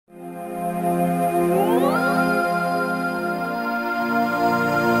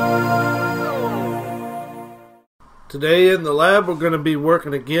Today in the lab we're going to be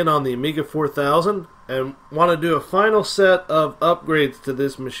working again on the Amiga 4000 and want to do a final set of upgrades to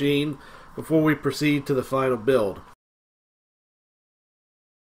this machine before we proceed to the final build.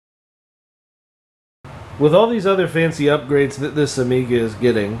 With all these other fancy upgrades that this Amiga is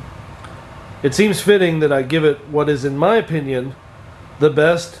getting, it seems fitting that I give it what is, in my opinion, the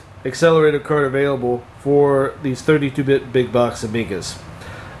best accelerator card available for these 32-bit big box Amigas.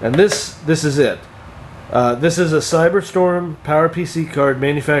 And this is it. This is a Cyberstorm PowerPC card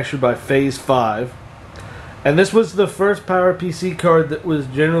manufactured by Phase 5. And this was the first PowerPC card that was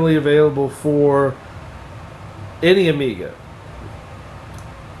generally available for any Amiga.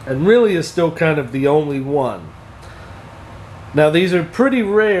 And really is still kind of the only one. Now these are pretty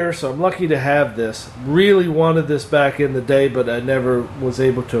rare, so I'm lucky to have this. Really wanted this back in the day, but I never was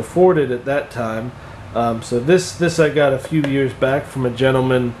able to afford it at that time. So this I got a few years back from a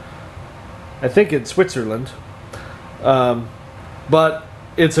gentleman, I think in Switzerland. But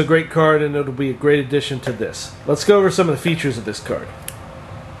it's a great card and it'll be a great addition to this. Let's go over some of the features of this card.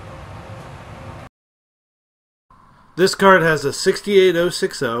 This card has a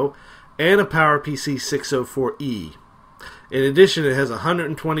 68060 and a PowerPC 604E. In addition, it has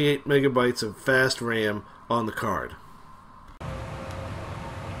 128 megabytes of fast RAM on the card.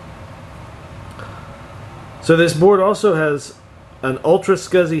 So this board also has an Ultra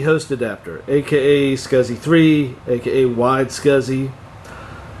SCSI host adapter, aka SCSI 3, aka Wide SCSI.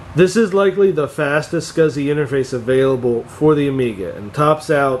 This is likely the fastest SCSI interface available for the Amiga and tops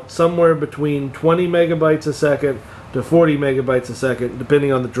out somewhere between 20 megabytes a second to 40 megabytes a second,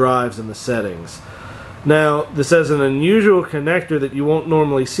 depending on the drives and the settings. Now, this has an unusual connector that you won't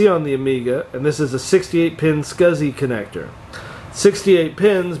normally see on the Amiga, and this is a 68-pin SCSI connector. 68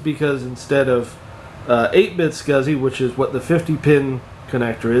 pins because instead of 8-bit SCSI, which is what the 50-pin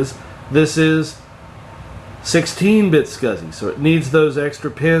connector is, this is 16-bit SCSI, so it needs those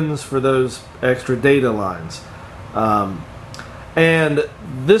extra pins for those extra data lines. And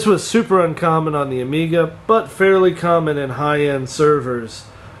this was super uncommon on the Amiga, but fairly common in high-end servers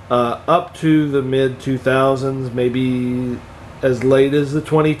up to the mid-2000s, maybe as late as the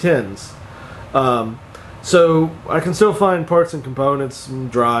 2010s. So I can still find parts and components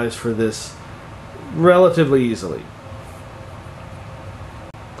and drives for this relatively easily.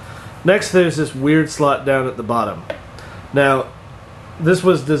 Next, there's this weird slot down at the bottom. Now, this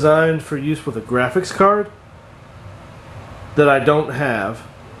was designed for use with a graphics card that I don't have.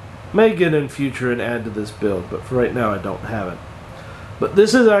 May get in future and add to this build, but for right now I don't have it. But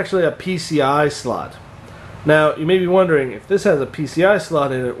this is actually a PCI slot. Now, you may be wondering, if this has a PCI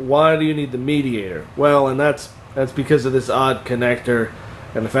slot in it, why do you need the mediator? Well, and that's because of this odd connector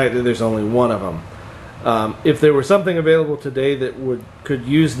and the fact that there's only one of them. If there were something available today that could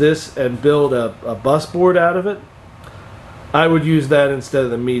use this and build a bus board out of it, I would use that instead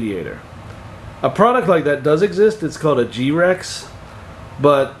of the mediator. A product like that does exist. It's called a G-Rex,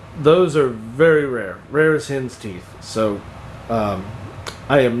 but those are very rare, rare as hen's teeth. So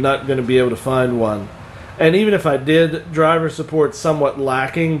I am not going to be able to find one. And even if I did, driver support's somewhat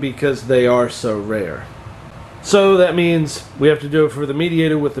lacking because they are so rare. So that means we have to do it for the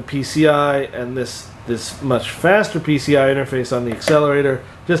mediator with the PCI, and this much faster PCI interface on the accelerator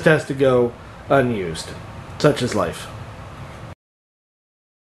just has to go unused. Such is life.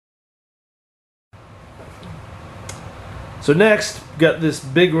 So next, got this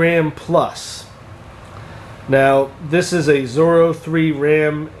BigRamPlus. Now, this is a Zorro 3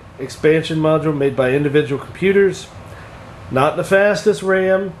 RAM expansion module made by individual computers. Not the fastest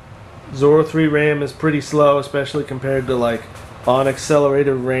RAM. Zorro 3 RAM is pretty slow, especially compared to like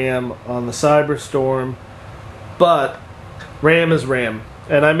on-accelerator RAM on the Cyberstorm. But RAM is RAM,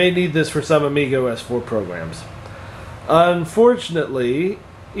 and I may need this for some Amiga OS4 programs. Unfortunately,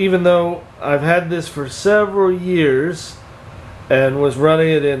 even though I've had this for several years and was running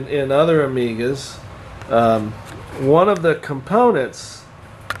it in other Amigas, one of the components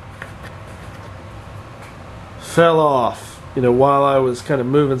fell off, while I was kind of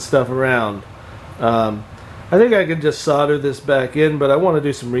moving stuff around. I think I could just solder this back in, but I want to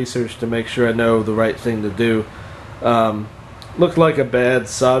do some research to make sure I know the right thing to do. Looked like a bad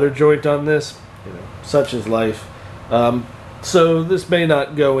solder joint on this, such is life. So this may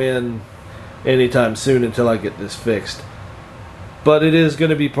not go in anytime soon until I get this fixed. But it is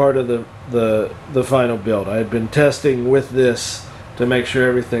going to be part of the final build. I had been testing with this to make sure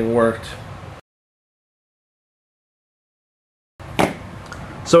everything worked.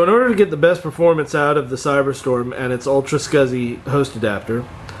 So in order to get the best performance out of the Cyberstorm and its Ultra SCSI host adapter,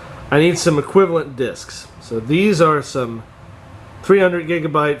 I need some equivalent disks. So these are some 300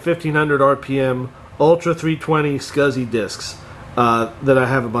 gigabyte, 1500 RPM Ultra 320 SCSI discs that I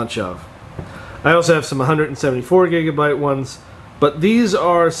have a bunch of. I also have some 174 gigabyte ones, but these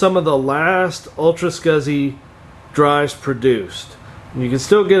are some of the last Ultra SCSI drives produced. And you can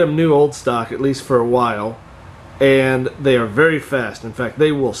still get them new old stock, at least for a while, and they are very fast. In fact,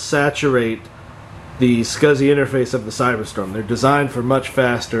 they will saturate the SCSI interface of the Cyberstorm. They're designed for much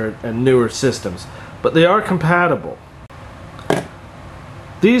faster and newer systems, but they are compatible.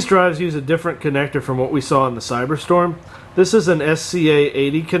 These drives use a different connector from what we saw in the Cyberstorm. This is an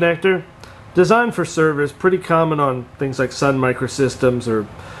SCA80 connector, designed for servers, pretty common on things like Sun Microsystems or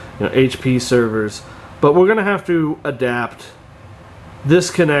HP servers. But we're going to have to adapt this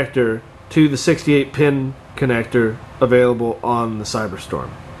connector to the 68-pin connector available on the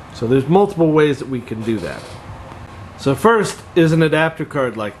Cyberstorm. So there's multiple ways that we can do that. So first is an adapter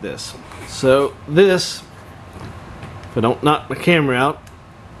card like this. So this, if I don't knock my camera out,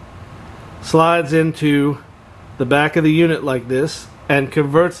 slides into the back of the unit like this and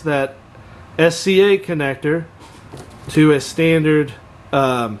converts that SCA connector to a standard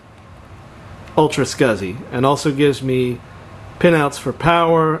Ultra SCSI, and also gives me pinouts for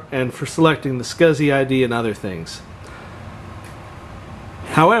power and for selecting the SCSI ID and other things.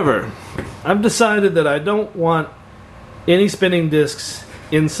 However, I've decided that I don't want any spinning discs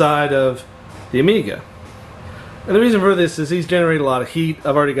inside of the Amiga. And the reason for this is these generate a lot of heat.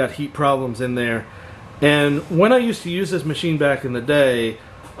 I've already got heat problems in there. And when I used to use this machine back in the day,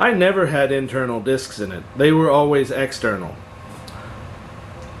 I never had internal discs in it. They were always external.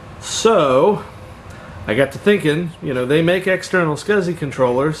 So I got to thinking, they make external SCSI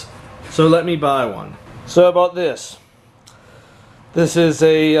controllers, so let me buy one. So I bought this. This is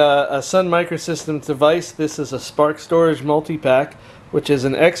a Sun Microsystems device. This is a Spark Storage multi-pack, which is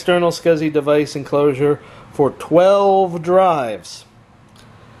an external SCSI device enclosure for 12 drives.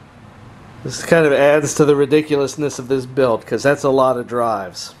 This kind of adds to the ridiculousness of this build, because that's a lot of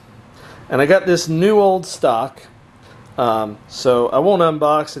drives. And I got this new old stock, so I won't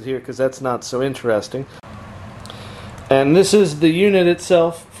unbox it here because that's not so interesting. And this is the unit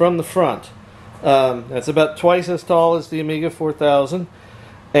itself from the front. It's about twice as tall as the Amiga 4000,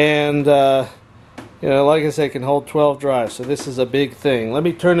 and like I say, it can hold 12 drives, so this is a big thing. Let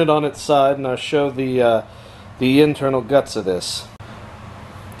me turn it on its side and I'll show the internal guts of this.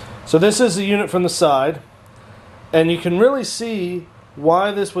 So this is the unit from the side, and you can really see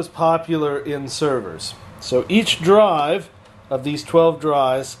why this was popular in servers. So each drive of these 12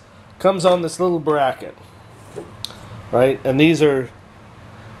 drives comes on this little bracket, right? And these are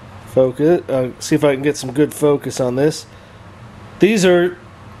focus. See if I can get some good focus on this. These are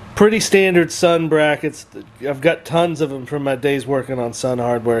pretty standard Sun brackets. I've got tons of them from my days working on Sun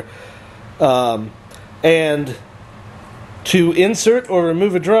hardware. And to insert or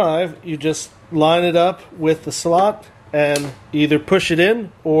remove a drive, you just line it up with the slot and either push it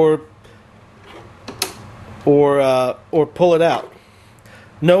in or pull it out.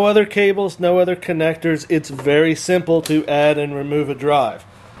 No other cables, no other connectors. It's very simple to add and remove a drive.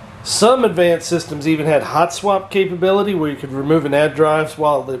 Some advanced systems even had hot swap capability where you could remove and add drives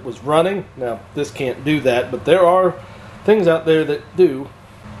while it was running. Now, this can't do that, but there are things out there that do.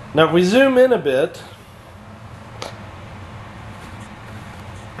 Now, if we zoom in a bit,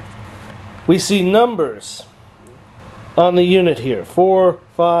 we see numbers on the unit here. 4,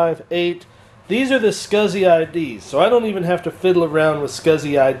 5, 8. These are the SCSI IDs, so I don't even have to fiddle around with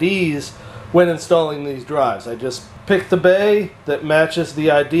SCSI IDs when installing these drives. I just pick the bay that matches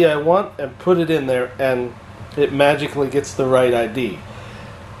the ID I want and put it in there, and it magically gets the right ID.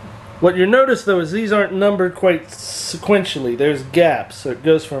 What you notice though is these aren't numbered quite sequentially. There's gaps, so it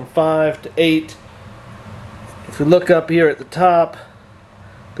goes from 5 to 8. If you look up here at the top,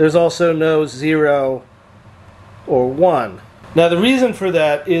 there's also no 0 or 1. Now the reason for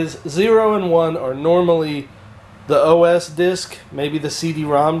that is 0 and 1 are normally the OS disk, maybe the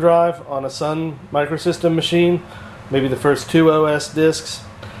CD-ROM drive on a Sun Microsystem machine, maybe the first 2 OS disks,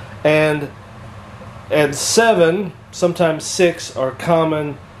 and 7, sometimes 6, are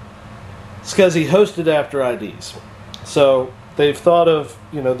common SCSI host adapter IDs. So they've thought of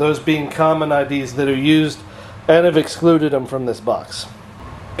those being common IDs that are used and have excluded them from this box.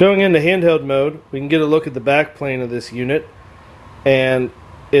 Going into handheld mode, we can get a look at the back plane of this unit, and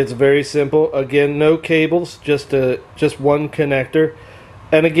it's very simple. Again, no cables, just one connector.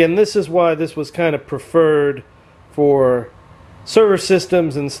 And again, this is why this was kind of preferred for server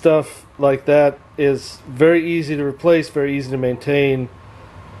systems and stuff like that. Is very easy to replace, very easy to maintain,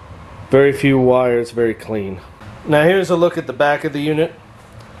 very few wires, very clean. Now here's a look at the back of the unit.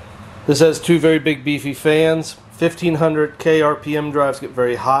 This has 2 very big beefy fans. 1500K RPM drives get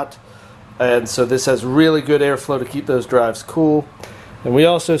very hot. and so this has really good airflow to keep those drives cool. And we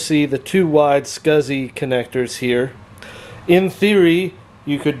also see the 2 wide SCSI connectors here. In theory,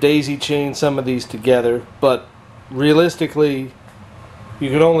 you could daisy chain some of these together, but realistically, you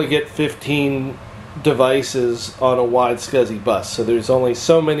could only get 15 devices on a wide SCSI bus, so there's only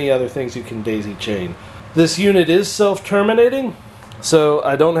so many other things you can daisy chain. This unit is self-terminating, so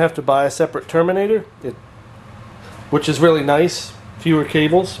I don't have to buy a separate terminator, which is really nice, fewer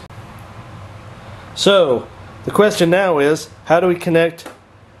cables. So, the question now is, how do we connect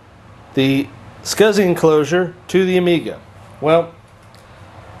the SCSI enclosure to the Amiga? Well,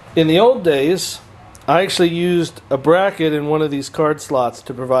 in the old days, I actually used a bracket in one of these card slots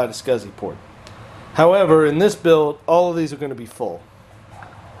to provide a SCSI port. However, in this build, all of these are going to be full.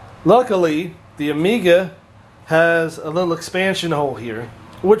 Luckily, the Amiga has a little expansion hole here,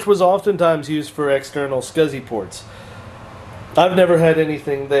 which was oftentimes used for external SCSI ports. I've never had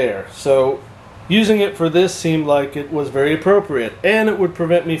anything there, so using it for this seemed like it was very appropriate, and it would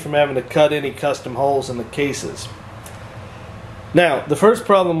prevent me from having to cut any custom holes in the cases. Now, the first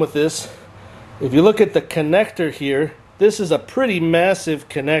problem with this, if you look at the connector here, this is a pretty massive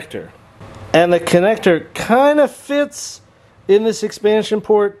connector. And the connector kind of fits in this expansion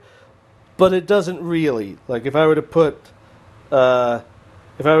port, but it doesn't really. Like if I were to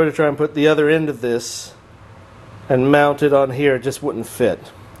try and put the other end of this and mount it on here, it just wouldn't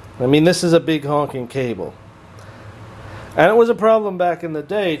fit. I mean, this is a big honking cable. And it was a problem back in the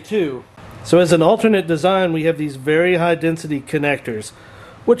day too. So as an alternate design, we have these very high density connectors,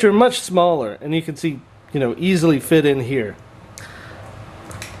 which are much smaller, and you can see, easily fit in here.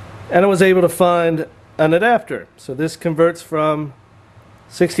 And I was able to find an adapter. So this converts from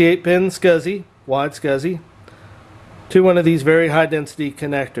 68-pin SCSI, wide SCSI, to one of these very high density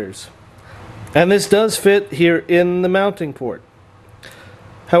connectors. And this does fit here in the mounting port.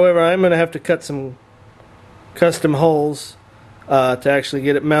 However, I'm going to have to cut some custom holes to actually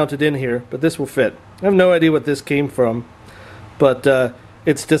get it mounted in here, but this will fit. I have no idea what this came from, but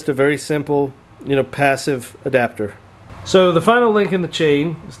it's just a very simple, passive adapter. So the final link in the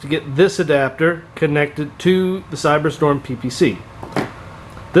chain is to get this adapter connected to the Cyberstorm PPC.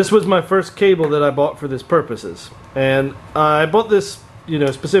 This was my first cable that I bought for this purposes, and I bought this,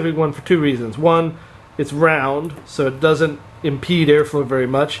 specific one for 2 reasons. One, it's round, so it doesn't impede airflow very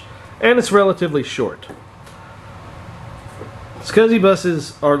much, and it's relatively short. SCSI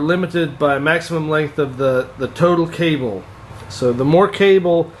buses are limited by a maximum length of the total cable. So the more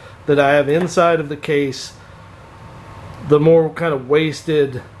cable that I have inside of the case, the more kind of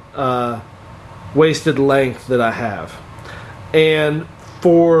wasted length that I have. And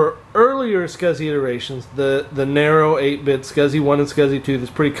for earlier SCSI iterations, the narrow 8-bit SCSI 1 and SCSI 2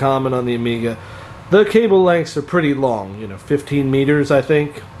 that's pretty common on the Amiga, the cable lengths are pretty long, 15 meters I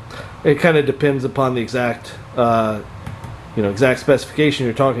think. It kind of depends upon the exact exact specification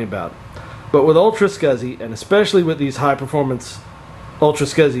you're talking about. But with Ultra SCSI, and especially with these high performance Ultra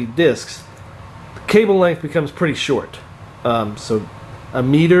SCSI discs, the cable length becomes pretty short. So a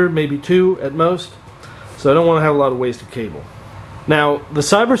meter, maybe 2 at most. So I don't want to have a lot of wasted cable. Now, the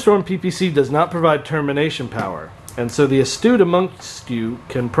Cyberstorm PPC does not provide termination power, and so the astute amongst you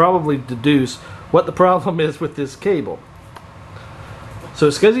can probably deduce what the problem is with this cable. So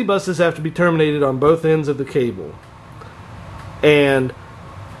SCSI buses have to be terminated on both ends of the cable. And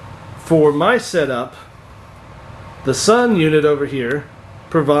for my setup, the Sun unit over here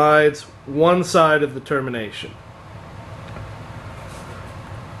provides one side of the termination.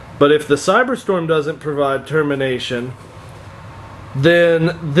 But if the Cyberstorm doesn't provide termination,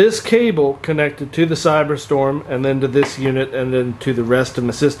 then this cable connected to the Cyberstorm and then to this unit and then to the rest of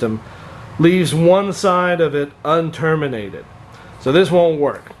the system leaves one side of it unterminated. So this won't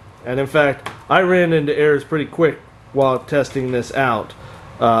work. And in fact, I ran into errors pretty quick while testing this out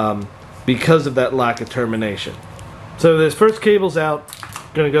because of that lack of termination. So this first cable's out,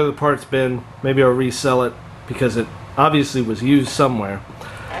 going to go to the parts bin. Maybe I'll resell it because it obviously was used somewhere.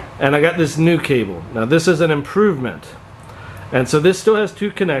 And I got this new cable. Now this is an improvement. And so this still has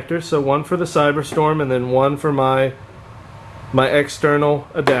 2 connectors, so one for the Cyberstorm and then one for my external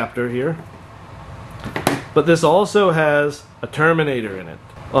adapter here. But this also has a terminator in it,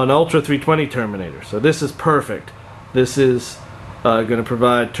 an Ultra 320 terminator. So this is perfect. This is going to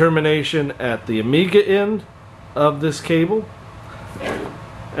provide termination at the Amiga end of this cable.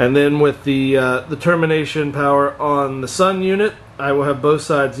 And then with the termination power on the Sun unit, I will have both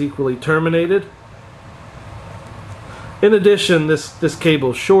sides equally terminated. In addition, this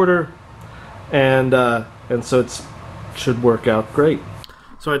cable is shorter, and so it should work out great.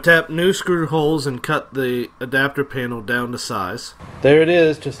 So I tapped new screw holes and cut the adapter panel down to size. There it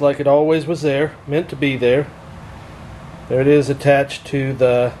is, just like it always was there, meant to be there. There it is attached to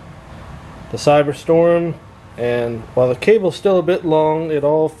the Cyberstorm, and while the cable's still a bit long, it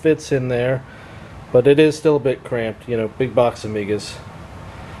all fits in there, but it is still a bit cramped, you know, big box Amigas.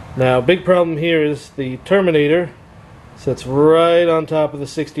 Now, big problem here is the terminator sits right on top of the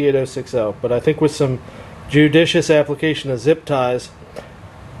 68060, but I think with some judicious application of zip ties,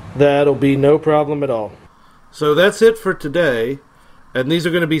 that'll be no problem at all. So that's it for today, and these are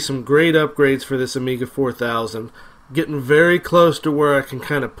going to be some great upgrades for this Amiga 4000. Getting very close to where I can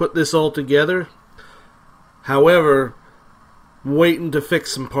kind of put this all together. However, waiting to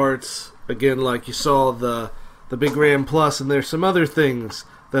fix some parts, again, like you saw the BigRamPlus, and there's some other things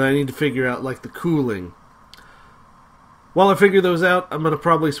that I need to figure out, like the cooling. While I figure those out, I'm going to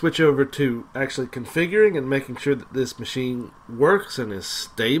probably switch over to actually configuring and making sure that this machine works and is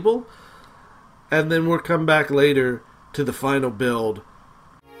stable. And then we'll come back later to the final build